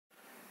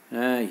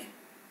Hey,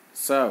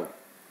 so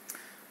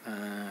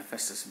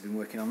Festus has been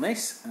working on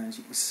this, and as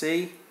you can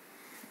see,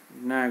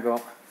 we've now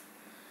got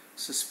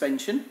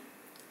suspension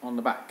on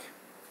the back.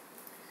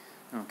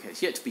 Okay,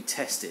 it's yet to be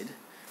tested,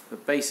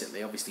 but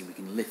basically, obviously, we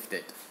can lift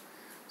it,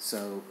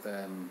 so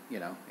you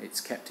know,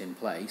 it's kept in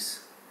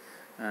place.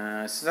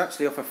 So it's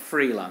actually off a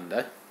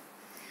Freelander,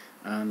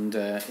 and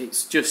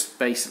it's just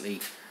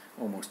basically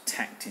almost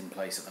tacked in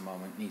place at the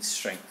moment. Needs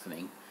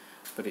strengthening,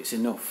 but it's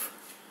enough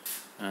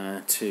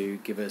to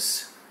give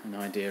us an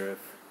idea of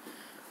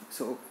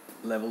sort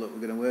of level that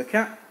we're going to work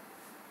at.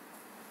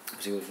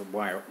 Obviously we'll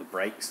wire up the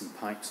brakes and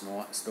pipes and all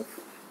that stuff,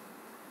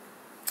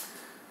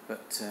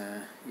 but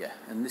yeah,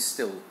 and this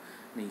still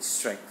needs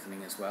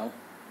strengthening as well.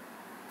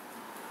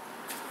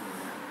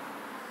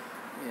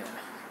 Yeah,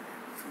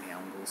 funny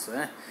angles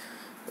there,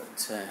 but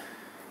just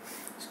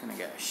going to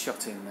get a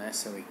shot in there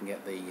so we can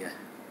get the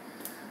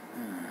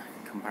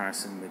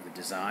comparison with the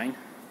design.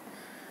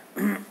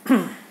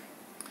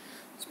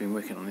 It's been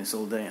working on this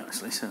all day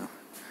actually, so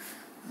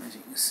as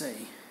you can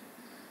see,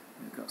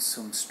 we've got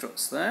some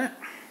struts there.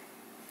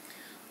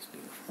 Let's do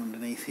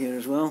underneath here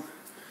as well,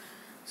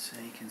 so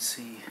you can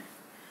see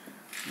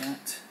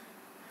that.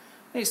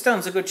 It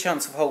stands a good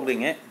chance of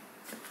holding it,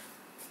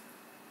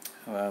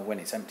 when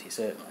it's empty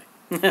certainly.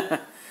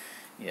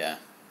 Yeah,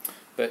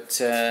 but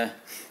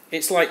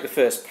it's like the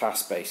first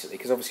pass basically,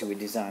 because obviously we're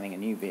designing a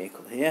new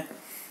vehicle here,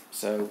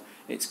 so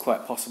it's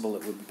quite possible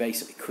that we'll be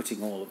basically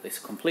cutting all of this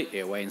completely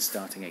away and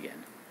starting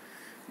again,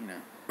 you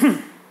know.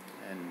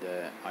 And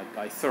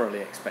I thoroughly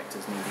expect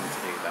us needing to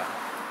do that.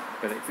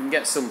 But if we can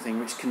get something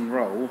which can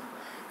roll,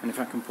 and if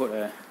I can put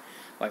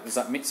like there's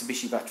that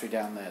Mitsubishi battery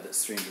down there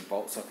that's 300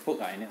 volts, so I can put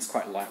that in. It's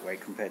quite lightweight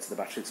compared to the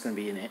battery that's going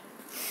to be in it,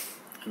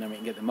 and then we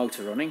can get the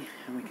motor running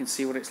and we can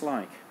see what it's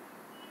like.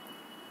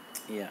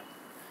 Yeah,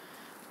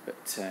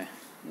 but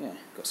yeah,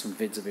 got some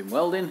vids of him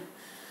welding.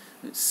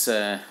 It's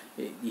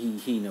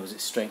he knows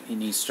it's he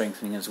needs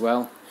strengthening as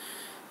well,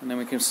 and then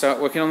we can start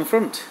working on the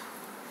front.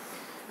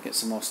 Get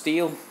some more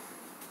steel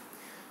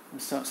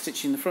and start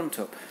stitching the front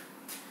up.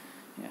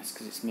 Yes,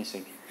 because it's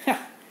missing.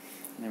 Ha!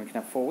 And then we can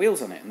have 4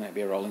 wheels on it, and that'd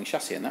be a rolling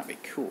chassis, and that'd be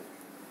cool.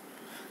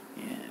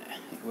 Yeah,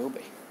 it will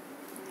be.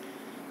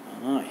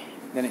 Alright.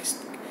 Then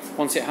it's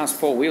once it has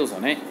 4 wheels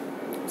on it,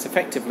 it's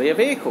effectively a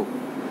vehicle.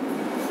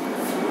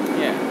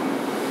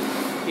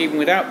 Yeah. Even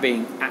without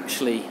being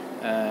actually,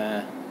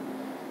 yeah,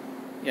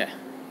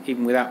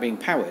 even without being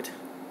powered,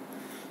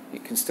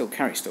 it can still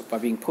carry stuff by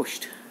being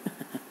pushed.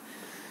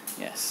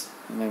 Yes.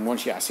 And then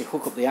once you actually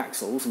hook up the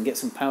axles and get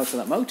some power to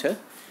that motor,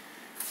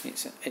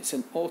 it's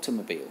an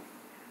automobile.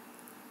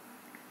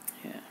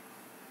 Yeah.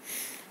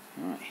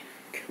 Alright,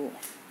 cool.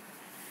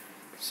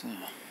 So,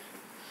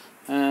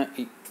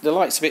 the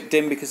light's a bit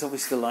dim because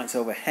obviously the light's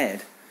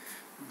overhead.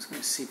 I'm just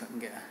going to see if I can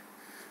get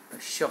a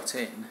shot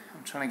in.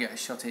 I'm trying to get a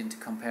shot in to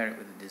compare it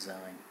with the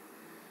design.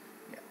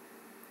 Yeah.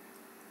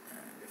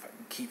 And if I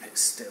can keep it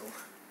still,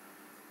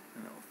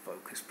 then it'll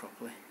focus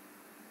properly.